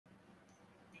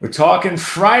We're talking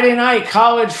Friday night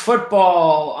college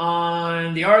football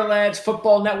on the Our Lads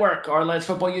Football Network, Our Lads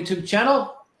Football YouTube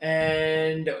channel.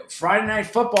 And Friday night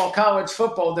football, college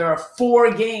football, there are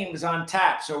 4 games on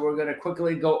tap. So we're going to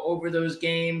quickly go over those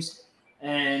games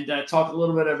and talk a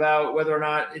little bit about whether or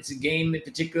not it's a game in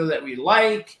particular that we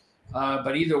like.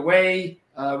 But either way,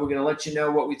 we're going to let you know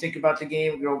what we think about the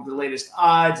game. We'll go over the latest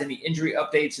odds, any injury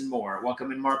updates, and more.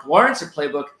 Welcome in Mark Lawrence at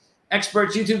Playbook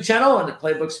Experts YouTube channel and the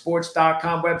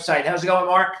playbooksports.com website. How's it going,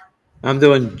 Mark? I'm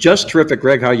doing just terrific.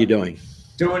 Greg, how are you doing?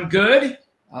 Doing good.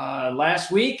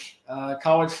 Last week,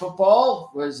 college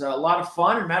football was a lot of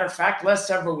fun. As a matter of fact, last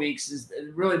several weeks has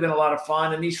really been a lot of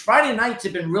fun. And these Friday nights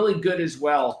have been really good as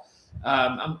well.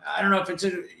 I don't know if it's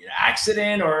an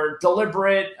accident or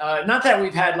deliberate. Not that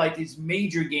we've had like these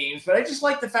major games, but I just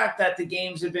like the fact that the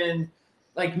games have been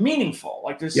like meaningful.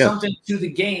 Like there's something to the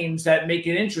games that make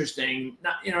it interesting.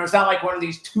 Not, it's not like one of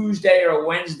these Tuesday or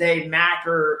Wednesday MAC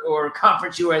or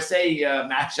Conference USA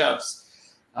matchups.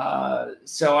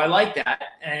 So I like that.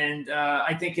 And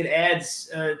I think it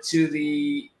adds to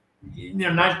the,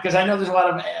 not because I know there's a lot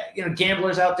of,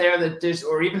 gamblers out there that just,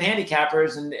 or even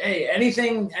handicappers, and hey,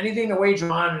 anything to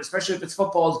wager on, especially if it's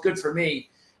football, is good for me.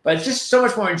 But it's just so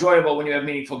much more enjoyable when you have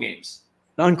meaningful games.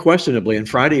 Unquestionably. And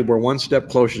Friday, we're one step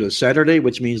closer to Saturday,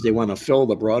 which means they want to fill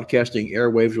the broadcasting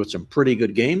airwaves with some pretty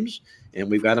good games. And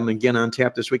we've got them again on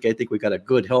tap this week. I think we've got a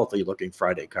good, healthy-looking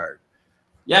Friday card.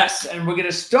 Yes, and we're going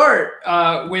to start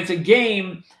with a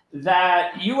game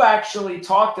that you actually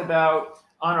talked about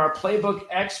on our Playbook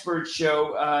Experts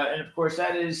show. And, of course,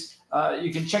 that is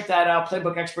you can check that out,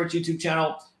 Playbook Experts YouTube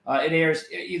channel. It airs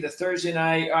either Thursday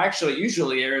night, or actually it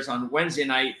usually airs on Wednesday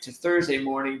night to Thursday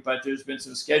morning, but there's been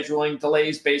some scheduling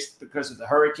delays because of the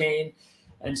hurricane.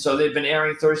 And so they've been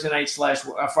airing Thursday night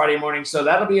 / Friday morning. So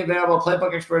that'll be available at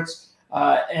Playbook Experts.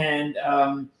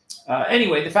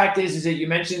 Anyway, the fact is that you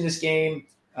mentioned this game,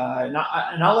 and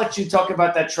I'll let you talk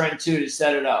about that trend too to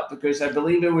set it up, because I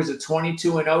believe it was a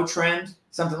 22-0 trend,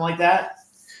 something like that.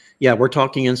 Yeah, we're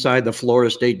talking inside the Florida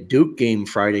State Duke game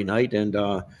Friday night, and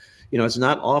it's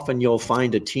not often you'll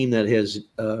find a team that has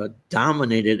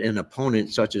dominated an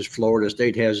opponent such as Florida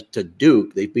State has to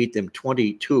Duke. They beat them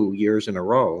 22 years in a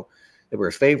row. They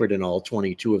were favored in all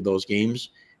 22 of those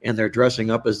games, and they're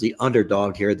dressing up as the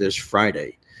underdog here this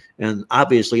Friday. And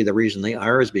obviously the reason they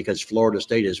are is because Florida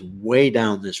State is way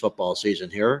down this football season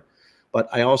here. But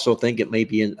I also think it may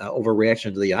be an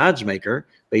overreaction to the odds maker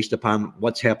based upon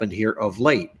what's happened here of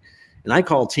late. And I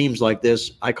call teams like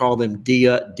this, I call them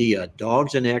dia,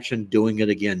 dogs in action, doing it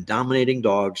again, dominating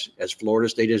dogs, as Florida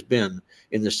State has been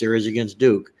in the series against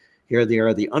Duke. Here they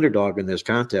are the underdog in this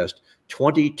contest,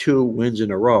 22 wins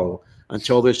in a row.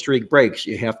 Until this streak breaks,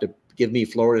 you have to give me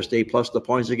Florida State plus the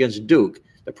points against Duke.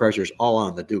 The pressure's all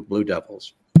on the Duke Blue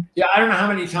Devils. Yeah, I don't know how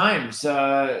many times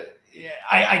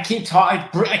I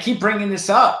keep bringing this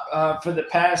up for the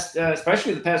past,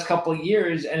 especially the past couple of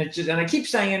years, and I keep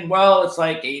saying, well, it's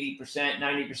like 80%,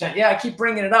 90%. Yeah, I keep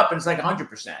bringing it up, and it's like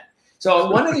 100%.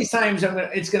 So one of these times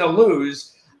it's going to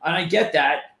lose, and I get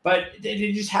that, but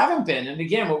they just haven't been. And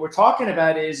again, what we're talking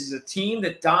about is a team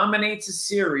that dominates a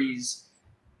series,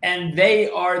 and they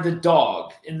are the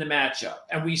dog in the matchup.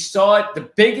 And we saw it. The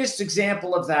biggest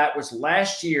example of that was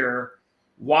last year,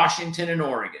 Washington and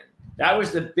Oregon. That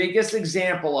was the biggest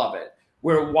example of it,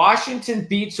 where Washington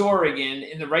beats Oregon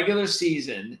in the regular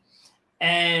season,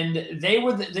 and they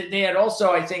had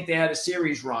also, I think they had a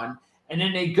series run, and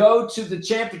then they go to the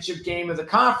championship game of the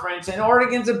conference, and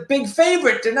Oregon's a big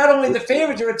favorite. They're not only the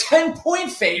favorite, they're a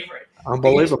 10-point favorite.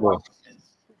 Unbelievable.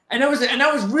 And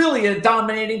that was really a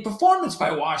dominating performance by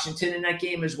Washington in that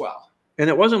game as well. And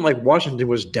it wasn't like Washington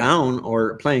was down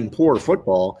or playing poor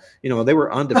football. They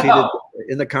were undefeated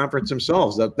in the conference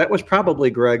themselves. That was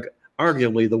probably, Greg,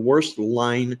 arguably the worst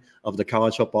line of the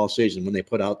college football season when they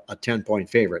put out a 10-point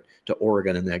favorite to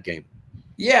Oregon in that game.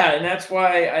 Yeah, and that's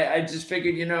why I just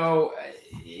figured, you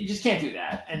just can't do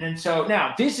that. And then so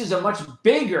now this is a much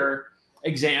bigger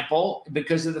example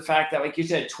because of the fact that, like you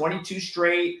said, 22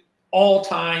 straight,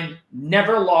 all-time,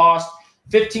 never lost,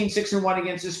 15-6-1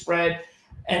 against the spread.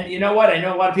 And you know what? I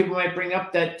know a lot of people might bring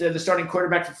up that the starting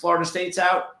quarterback for Florida State's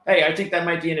out. Hey, I think that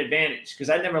might be an advantage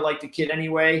because I never liked the kid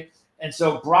anyway. And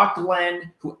so Brock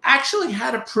Glenn, who actually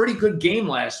had a pretty good game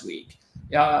last week,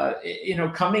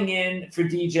 coming in for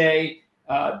DJ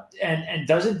and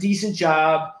does a decent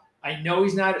job. I know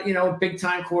he's not, a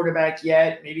big-time quarterback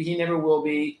yet. Maybe he never will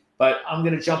be. But I'm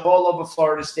going to jump all over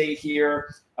Florida State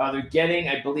here. They're getting,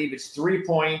 I believe it's 3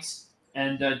 points,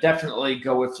 and definitely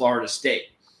go with Florida State.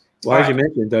 Well, as you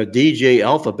mentioned, the DJ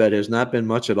Alphabet has not been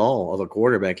much at all of a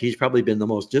quarterback. He's probably been the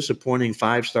most disappointing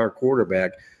 5-star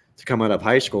quarterback to come out of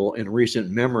high school in recent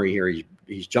memory here.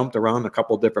 He's jumped around a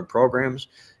couple of different programs,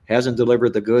 hasn't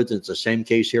delivered the goods. It's the same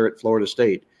case here at Florida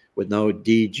State with no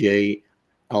DJ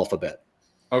alphabet.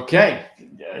 Okay,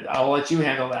 I'll let you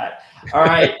handle that. All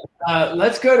right,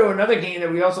 let's go to another game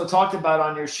that we also talked about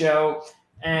on your show.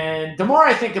 And the more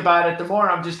I think about it, the more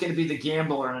I'm just going to be the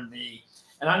gambler in me.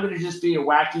 And I'm going to just be a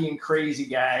wacky and crazy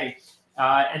guy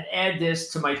and add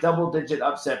this to my double-digit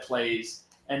upset plays.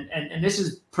 And this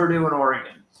is Purdue and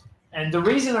Oregon. And the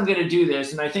reason I'm going to do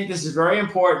this, and I think this is very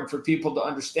important for people to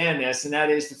understand this, and that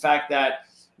is the fact that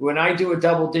when I do a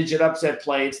double-digit upset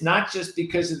play, it's not just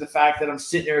because of the fact that I'm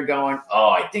sitting there going, oh,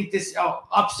 I think this,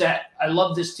 upset. I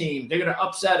love this team. They're going to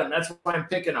upset them. That's why I'm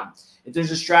picking them. If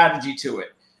there's a strategy to it.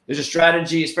 There's a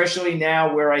strategy, especially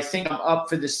now where I think I'm up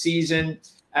for the season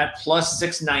at plus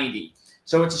 690.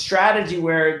 So it's a strategy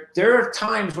where there are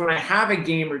times when I have a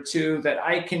game or two that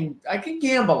I can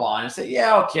gamble on and say,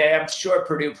 yeah, okay, I'm sure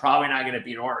Purdue probably not going to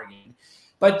beat Oregon.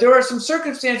 But there are some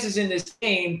circumstances in this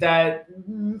game that,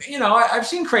 I've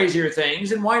seen crazier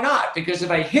things, and why not? Because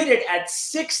if I hit it at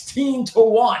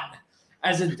 16-1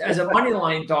 as a money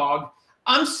line dog,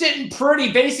 I'm sitting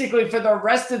pretty basically for the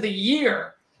rest of the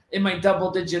year in my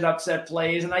double-digit upset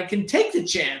plays, and I can take the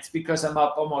chance because I'm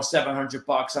up almost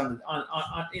 $700 on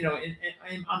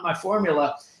my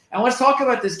formula. And let's talk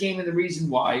about this game and the reason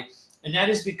why. And that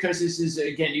is because this is,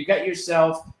 again, you got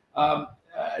yourself a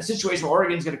situation where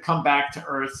Oregon's going to come back to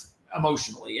earth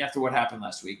emotionally after what happened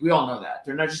last week. We all know that.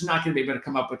 They're not going to be able to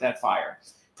come up with that fire.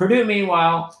 Purdue,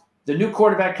 meanwhile, the new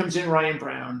quarterback comes in, Ryan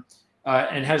Brown,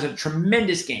 and has a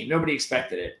tremendous game. Nobody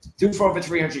expected it. Threw for over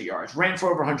 300 yards, ran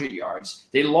for over 100 yards.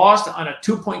 They lost on a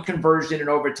 2-point conversion in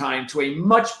overtime to a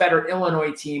much better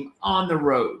Illinois team on the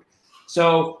road.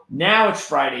 So now it's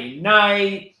Friday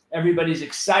night. Everybody's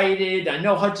excited. I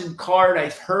know Hudson Card,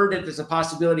 I've heard that there's a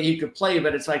possibility he could play,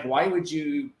 but it's like, why would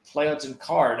you play Hudson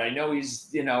Card? I know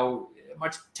he's,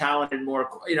 much talented, more,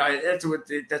 that's what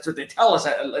they tell us.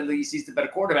 At least he's the better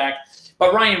quarterback.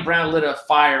 But Ryan Brown lit a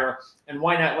fire, and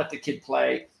why not let the kid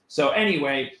play? So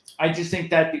anyway, I just think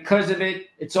that because of it,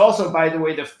 it's also, by the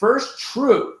way, the first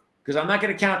true, because I'm not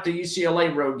going to count the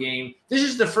UCLA road game. This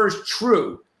is the first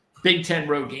true Big Ten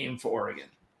road game for Oregon.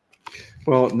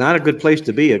 Well, not a good place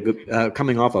to be,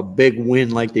 coming off a big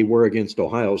win like they were against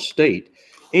Ohio State.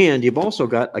 And you've also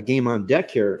got a game on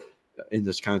deck here in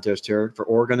this contest here for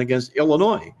Oregon against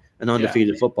Illinois, an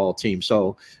undefeated football team.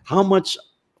 So how much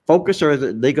focus are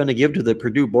they going to give to the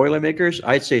Purdue Boilermakers?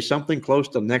 I'd say something close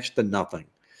to next to nothing.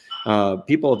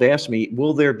 People have asked me,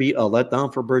 will there be a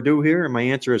letdown for Purdue here? And my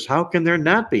answer is, how can there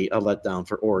not be a letdown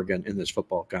for Oregon in this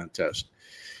football contest?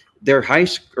 They're high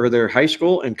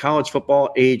school and college football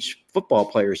age football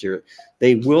players here.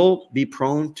 They will be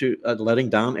prone to letting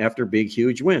down after big,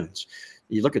 huge wins.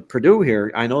 You look at Purdue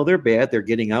here. I know they're bad. They're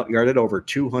getting out-yarded over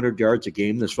 200 yards a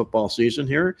game this football season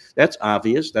here. That's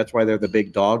obvious. That's why they're the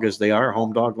big dog as they are,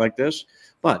 home dog like this.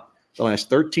 But the last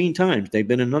 13 times they've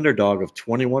been an underdog of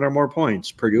 21 or more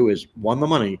points. Purdue has won the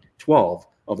money 12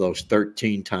 of those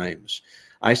 13 times.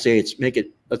 I say let's make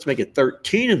it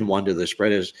 13-1 to the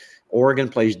spread as Oregon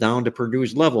plays down to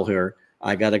Purdue's level here.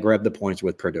 I got to grab the points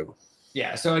with Purdue.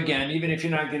 Yeah, so again, even if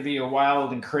you're not going to be a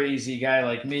wild and crazy guy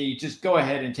like me, just go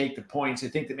ahead and take the points. I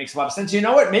think that makes a lot of sense. You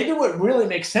know what? Maybe what really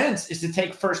makes sense is to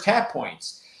take first half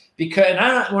points. Because, and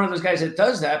I'm not one of those guys that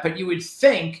does that, but you would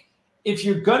think if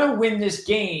you're going to win this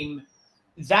game,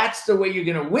 that's the way you're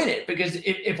going to win it. Because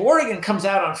if Oregon comes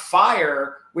out on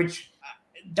fire, which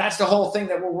that's the whole thing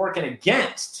that we're working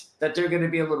against, that they're going to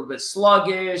be a little bit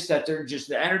sluggish, that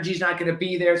the energy's not going to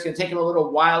be there. It's going to take them a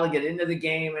little while to get into the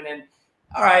game. And then,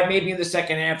 all right, maybe in the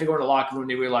second half, they go in the locker room,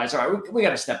 they realize, all right, we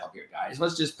got to step up here, guys.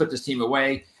 Let's just put this team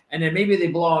away. And then maybe they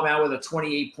blow them out with a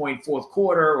 28-point fourth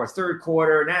quarter or third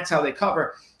quarter, and that's how they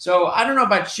cover. So I don't know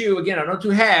about you. Again, I don't do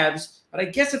halves, but I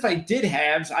guess if I did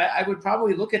halves, I would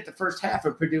probably look at the first half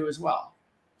of Purdue as well.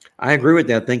 I agree with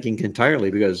that thinking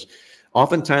entirely because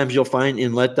oftentimes you'll find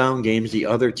in letdown games the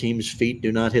other team's feet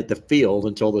do not hit the field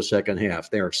until the second half.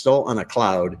 They are still on a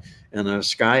cloud and a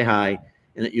sky high,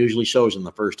 and it usually shows in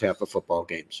the first half of football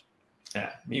games.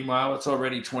 Yeah. Meanwhile, it's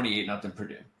already 28-0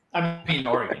 Purdue. I mean,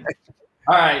 Oregon.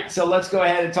 All right, so let's go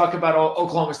ahead and talk about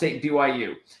Oklahoma State and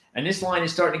BYU. And this line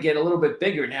is starting to get a little bit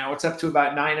bigger now. It's up to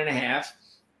about 9.5.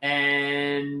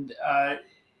 And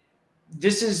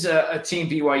this is a team,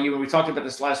 BYU, and we talked about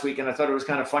this last week, and I thought it was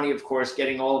kind of funny, of course,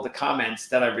 getting all of the comments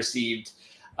that I received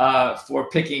for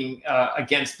picking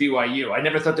against BYU. I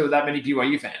never thought there were that many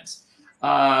BYU fans.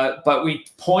 But we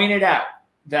pointed out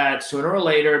that sooner or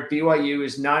later, BYU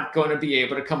is not going to be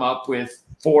able to come up with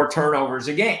 4 turnovers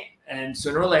a game. And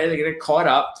sooner or later, they're going to get caught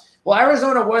up Well,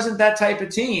 Arizona wasn't that type of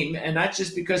team, and that's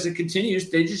just because they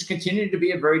just continue to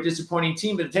be a very disappointing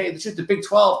team. But to tell you the truth, the Big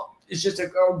 12 is just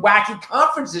a wacky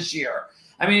conference this year.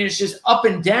 I mean, it's just up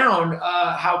and down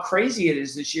how crazy it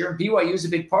is this year, and BYU is a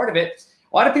big part of it.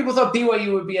 A lot of people thought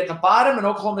BYU would be at the bottom and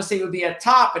Oklahoma State would be at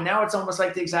top, and now it's almost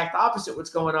like the exact opposite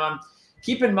what's going on.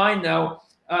 Keep in mind, though,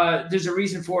 there's a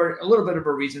reason for it, a little bit of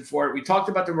a reason for it. We talked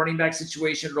about the running back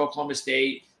situation at Oklahoma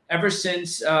State. Ever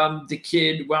since the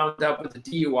kid wound up with the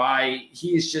DUI,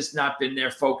 he has just not been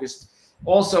there focused.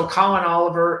 Also, Colin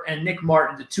Oliver and Nick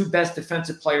Martin, the two best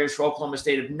defensive players for Oklahoma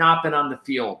State, have not been on the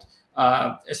field.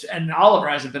 And Oliver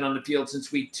hasn't been on the field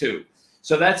since week 2.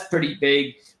 So that's pretty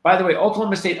big. By the way,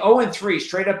 Oklahoma State 0-3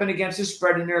 straight up and against the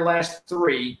spread in their last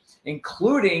 3,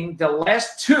 including the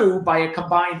last 2 by a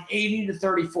combined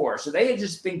 80-34. So they had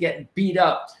just been getting beat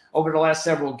up over the last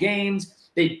several games.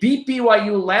 They beat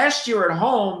BYU last year at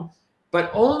home, but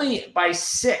only by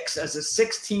 6 as a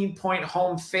 16-point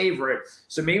home favorite.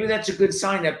 So maybe that's a good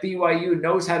sign that BYU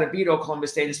knows how to beat Oklahoma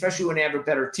State, especially when they have a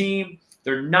better team.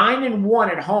 They're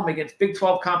 9-1 at home against Big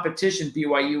 12 competition,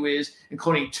 BYU is,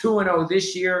 including 2-0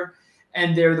 this year.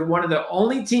 And they're one of the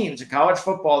only teams in college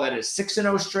football that is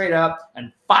 6-0 straight up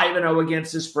and 5-0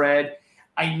 against the spread.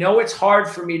 I know it's hard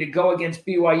for me to go against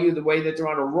BYU the way that they're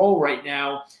on a roll right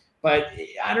now, but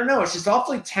I don't know. It's just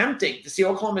awfully tempting to see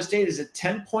Oklahoma State as a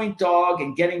 10-point dog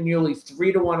and getting nearly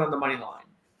 3-1 on the money line.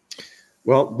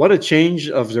 Well, what a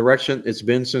change of direction it's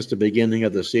been since the beginning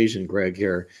of the season, Greg,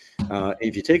 here.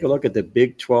 If you take a look at the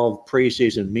Big 12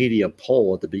 preseason media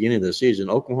poll at the beginning of the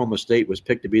season, Oklahoma State was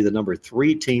picked to be the number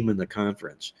 3 team in the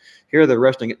conference. Here they're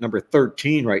resting at number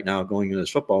 13 right now going into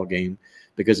this football game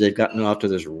because they've gotten off to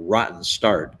this rotten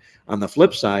start. On the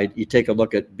flip side, you take a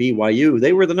look at BYU.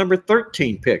 They were the number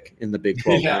 13 pick in the Big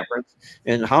 12 conference,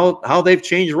 and how they've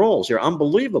changed roles here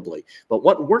unbelievably. But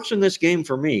what works in this game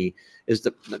for me is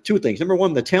the 2 things. Number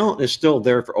one, the talent is still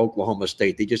there for Oklahoma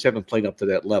State. They just haven't played up to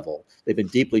that level. They've been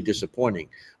deeply disappointing.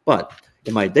 But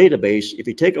in my database, if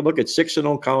you take a look at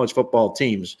 6-0 college football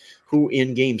teams who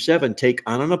in Game 7 take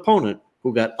on an opponent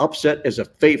who got upset as a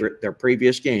favorite their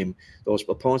previous game, those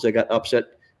opponents that got upset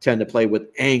tend to play with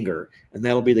anger, and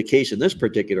that'll be the case in this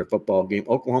particular football game.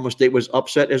 Oklahoma State was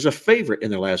upset as a favorite in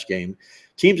their last game.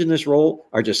 Teams in this role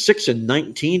are just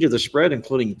 6-19 to the spread,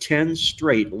 including 10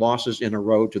 straight losses in a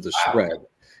row to the spread.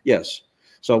 Yes,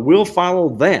 so we'll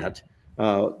follow that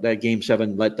Game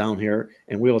 7 letdown here,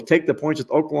 and we'll take the points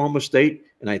with Oklahoma State,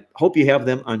 and I hope you have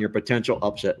them on your potential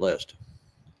upset list.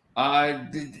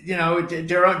 You know,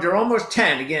 they're almost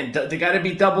 10. Again, they got to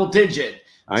be double digit.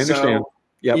 I understand. So,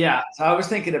 yep. Yeah, so I was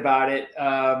thinking about it,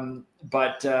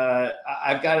 but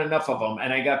I've got enough of them,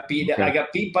 and I got beat. Okay. I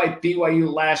got beat by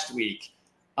BYU last week,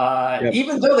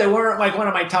 even though they weren't like one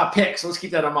of my top picks. Let's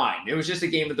keep that in mind. It was just a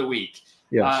game of the week.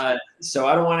 Yes. So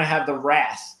I don't want to have the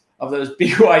wrath of those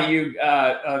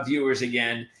BYU viewers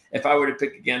again if I were to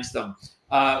pick against them.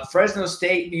 Fresno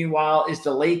State, meanwhile, is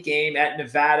the late game at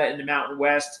Nevada in the Mountain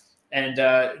West, and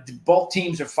both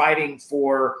teams are fighting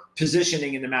for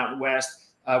positioning in the Mountain West.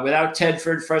 Without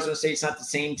Tedford, Fresno State's not the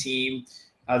same team.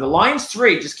 The line's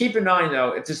 3. Just keep in mind, though,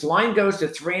 if this line goes to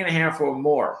 3.5 or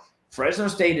more, Fresno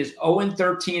State is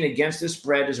 0-13 against the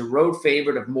spread as a road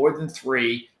favorite of more than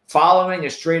 3, following a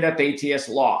straight-up ATS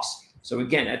loss. So,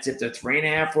 again, that's if they're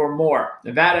 3.5 or more.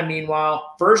 Nevada,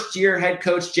 meanwhile, first-year head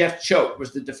coach Jeff Choate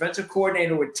was the defensive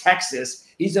coordinator with Texas.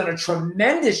 He's done a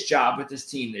tremendous job with this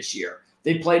team this year.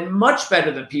 They played much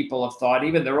better than people have thought,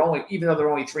 even though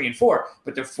they're only 3-4.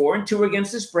 But they're 4-2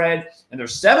 against the spread, and they're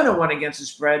 7-1 against the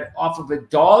spread off of a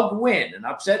dog win, an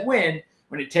upset win,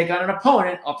 when they take on an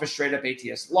opponent off a straight-up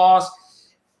ATS loss.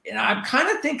 And I'm kind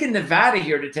of thinking Nevada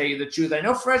here, to tell you the truth. I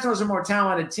know Fresno's a more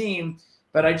talented team,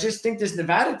 but I just think this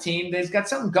Nevada team, they've got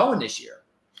something going this year.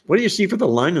 What do you see for the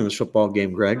line in this football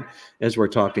game, Greg, as we're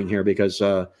talking here? Because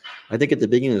I think at the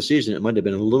beginning of the season, it might have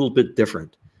been a little bit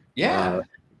different. Yeah.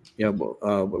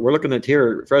 We're looking at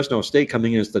here Fresno State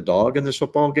coming in as the dog in this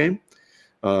football game.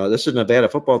 This is a Nevada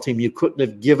football team you couldn't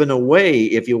have given away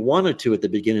if you wanted to at the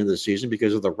beginning of the season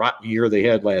because of the rotten year they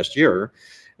had last year.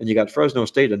 And you got Fresno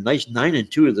State, a nice 9-2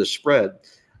 to the spread,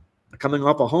 coming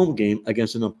off a home game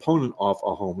against an opponent off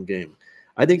a home game.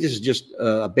 I think this is just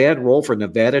a bad role for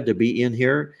Nevada to be in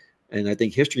here. And I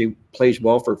think history plays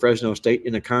well for Fresno State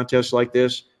in a contest like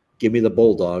this. Give me the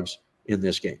Bulldogs in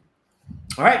this game.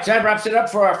 All right, so that wraps it up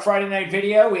for our Friday night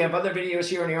video. We have other videos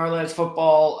here on the Arledge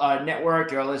Football Network,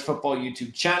 the Arledge Football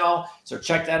YouTube channel. So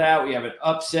check that out. We have an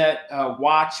upset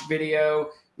watch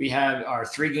video. We have our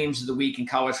 3 games of the week in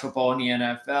college football and the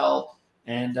NFL.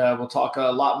 And we'll talk a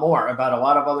lot more about a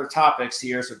lot of other topics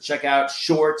here. So check out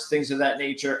shorts, things of that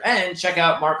nature, and check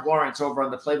out Mark Lawrence over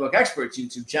on the Playbook Experts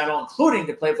YouTube channel, including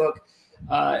the Playbook,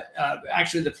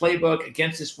 actually the Playbook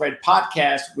Against the Spread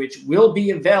podcast, which will be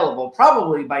available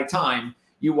probably by time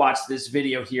you watch this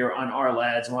video here on our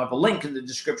lads. And we'll have a link in the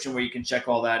description where you can check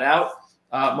all that out.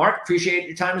 Mark, appreciate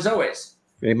your time as always.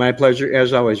 Hey, my pleasure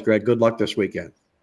as always, Greg. Good luck this weekend.